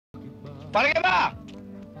Pare ka ba?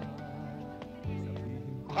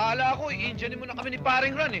 Akala ko, i-engineer mo na kami ni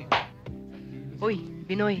paring Ron eh. Uy,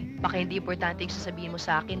 Binoy, baka hindi importante yung sasabihin mo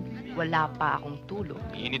sa akin, wala pa akong tulog.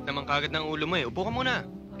 Init naman kagad ng ulo mo eh. Upo ka muna.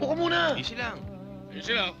 Upo ka muna. Easy lang.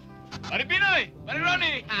 Easy lang. Pare Pinoy! Pare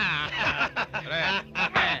Ronnie! Pare.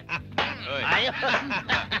 Oy. Ayos!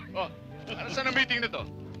 Oh, ano saan ang meeting na to?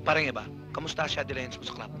 Parang iba, kamusta siya diligence mo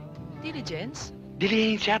sa club? Diligence?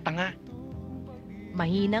 Diligence siya, tanga.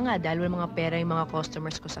 Mahina nga dahil walang mga pera yung mga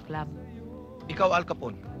customers ko sa club. Ikaw, Al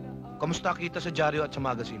Capone, kamusta kita sa dyaryo at sa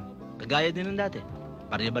magazine? Kagaya din ng dati.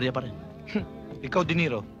 Barya-barya pa rin. Ikaw, De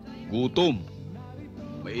Niro. Gutom.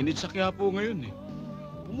 Mainit sa Quiapo ngayon eh.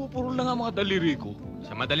 Pumupurol na nga mga daliri ko.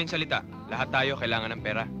 Sa madaling salita, lahat tayo kailangan ng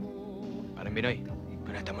pera. Parang Binoy,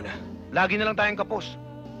 kunata mo na. Lagi na lang tayong kapos.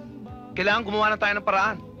 Kailangan gumawa na tayo ng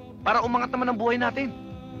paraan para umangat naman ang buhay natin.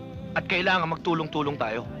 At kailangan magtulong-tulong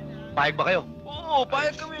tayo. Payag ba kayo? Oo,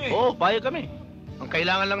 payag kami. Oo, payag kami. Ang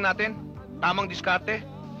kailangan lang natin, tamang diskarte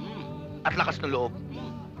at lakas ng loob.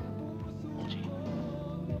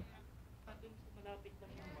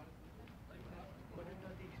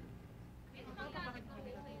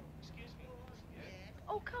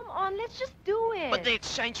 Oh, come on, let's just do it. But the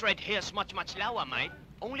exchange rate here is much, much lower, mate.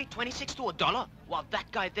 Only 26 to $1, while that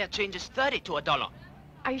guy there changes 30 to $1.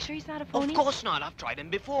 Are you sure he's not a Of phony? course not. I've tried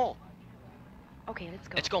him before. Okay, let's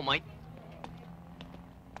go. Let's go, mate.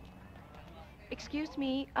 Excuse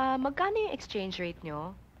me, magkano yung exchange rate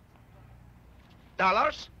nyo?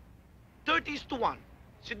 Dollars? 30 to 1.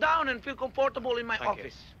 Sit down and feel comfortable in my Thank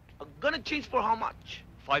you. office. I'm gonna change for how much?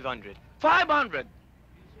 500. 500.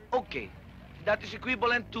 Okay. That is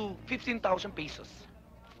equivalent to 15,000 pesos.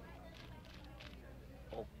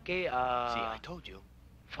 Okay, See, I told you.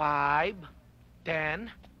 5,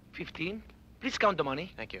 10, 15. Please count the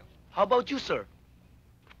money. Thank you. How about you, sir?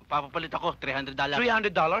 Papapalit ako, $300.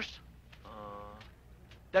 $300?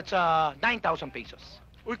 That's 9,000 pesos.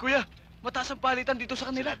 Uy, kuya, mataas ang palitan dito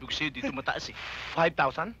sa kanila. Sabi ko sa'yo, dito mataas eh.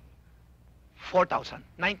 5,000? 4,000?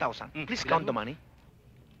 9,000? Please count the money.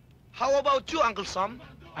 How about you, Uncle Sam?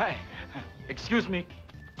 Ay, excuse me.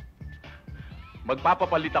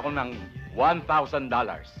 Magpapapalit ako ng $1,000.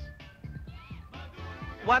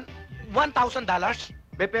 $1,000?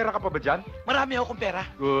 May pera ka pa ba dyan? Marami akong pera.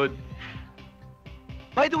 Good.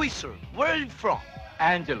 By the way, sir, where are you from?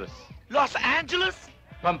 Angeles. Los Angeles?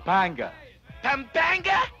 Pampanga.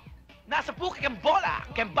 Pampanga? Nasa puki kang bola,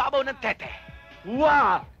 kang babaw ng tete.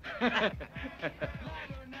 Wow!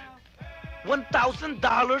 $1,000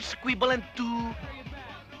 equivalent to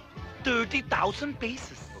 30,000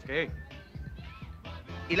 pesos. Okay.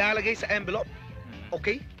 Ilalagay sa envelope.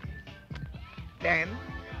 Okay? 10,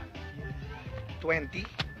 20,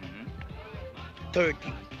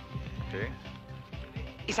 30. Okay.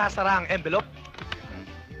 Isasara ang envelope.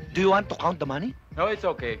 Do you want to count the money? No, it's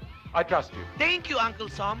okay. I trust you. Thank you, Uncle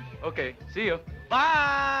Sam. Okay, see you.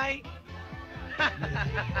 Bye!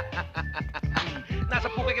 Nasa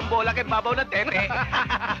puki kang bola, kay babaw ng tete.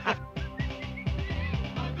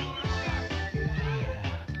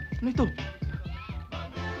 Ano ito?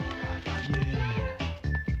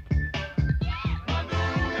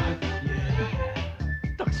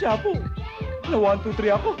 Taksya po. Na 1, 2,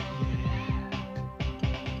 3 ako.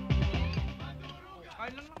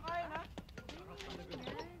 Kain lang ng kain, ha?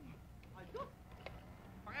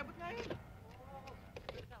 Pakiabot nga yun.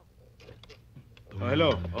 Oh,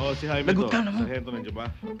 hello. Oh, si Jaime Lagot to. ka naman. Sargento nandiyan ba?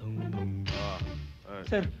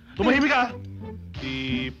 Sir. Tumahimik ka!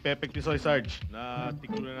 Si Pepe Tisoy Sarge na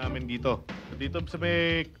tikulo namin dito. Dito sa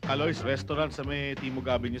may Aloy's Restaurant sa may Timog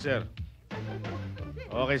Avenue, sir.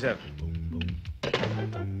 Okay, sir.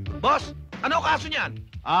 Boss, ano kaso niyan?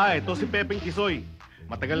 Ito si Pepeng Tisoy.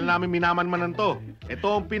 Matagal na namin minamanmanan to.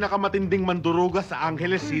 Ito ang pinakamatinding mandurugas sa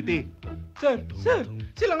Angeles City. Sir,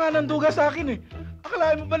 sila nga nanduga sa akin eh.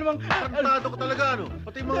 Akalain mo ba namang... Tarantado ka talaga, ano?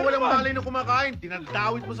 Pati mga walang malay na kumakain,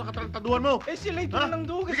 dinadawit mo sa katrantaduhan mo. Eh, sila ito na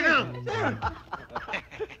nangduga. Sige na!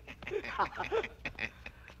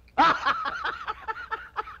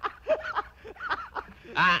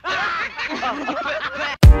 Ah.